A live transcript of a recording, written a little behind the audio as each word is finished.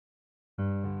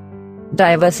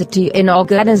Diversity in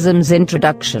Organisms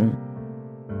Introduction.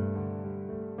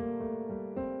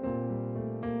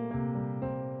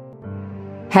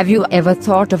 Have you ever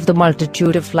thought of the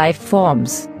multitude of life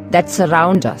forms that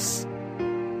surround us?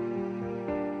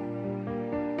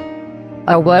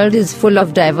 Our world is full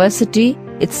of diversity.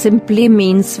 It simply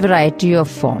means variety of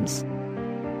forms.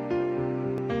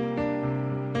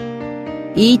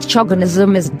 Each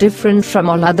organism is different from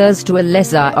all others to a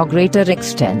lesser or greater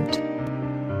extent.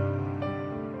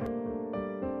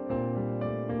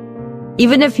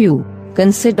 Even if you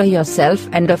consider yourself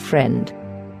and a friend,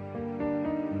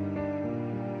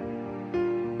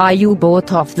 are you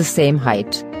both of the same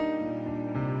height?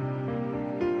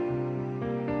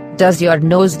 Does your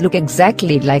nose look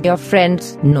exactly like your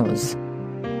friend's nose?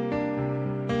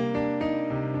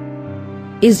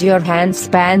 Is your hand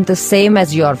span the same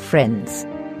as your friend's?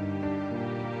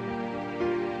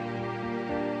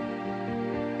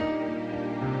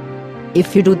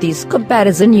 If you do this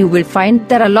comparison, you will find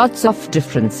there are lots of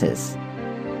differences.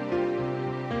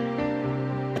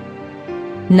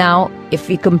 Now, if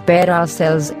we compare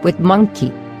ourselves with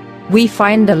monkey, we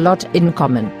find a lot in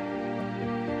common.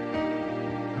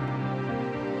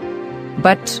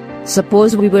 But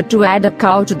suppose we were to add a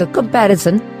cow to the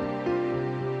comparison,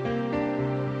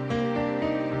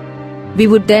 we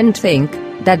would then think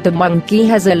that the monkey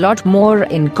has a lot more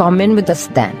in common with us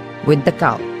than with the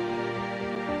cow.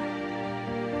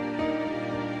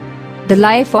 The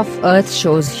life of Earth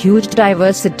shows huge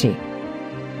diversity.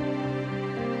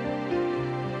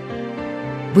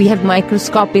 We have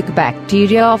microscopic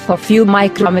bacteria of a few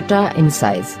micrometer in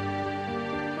size.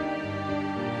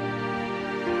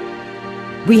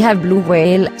 We have blue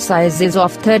whale sizes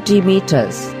of 30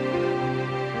 meters.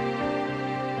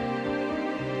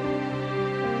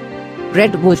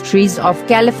 Redwood trees of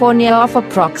California of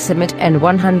approximate and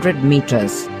 100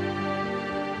 meters.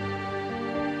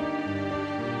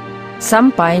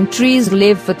 Some pine trees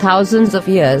live for thousands of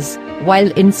years,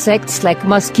 while insects like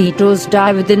mosquitoes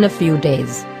die within a few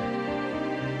days.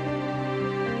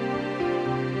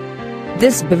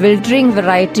 This bewildering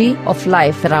variety of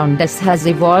life around us has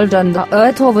evolved on the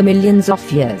Earth over millions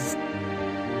of years.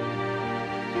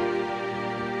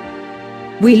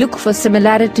 We look for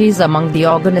similarities among the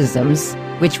organisms,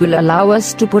 which will allow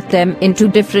us to put them into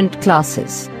different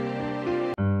classes.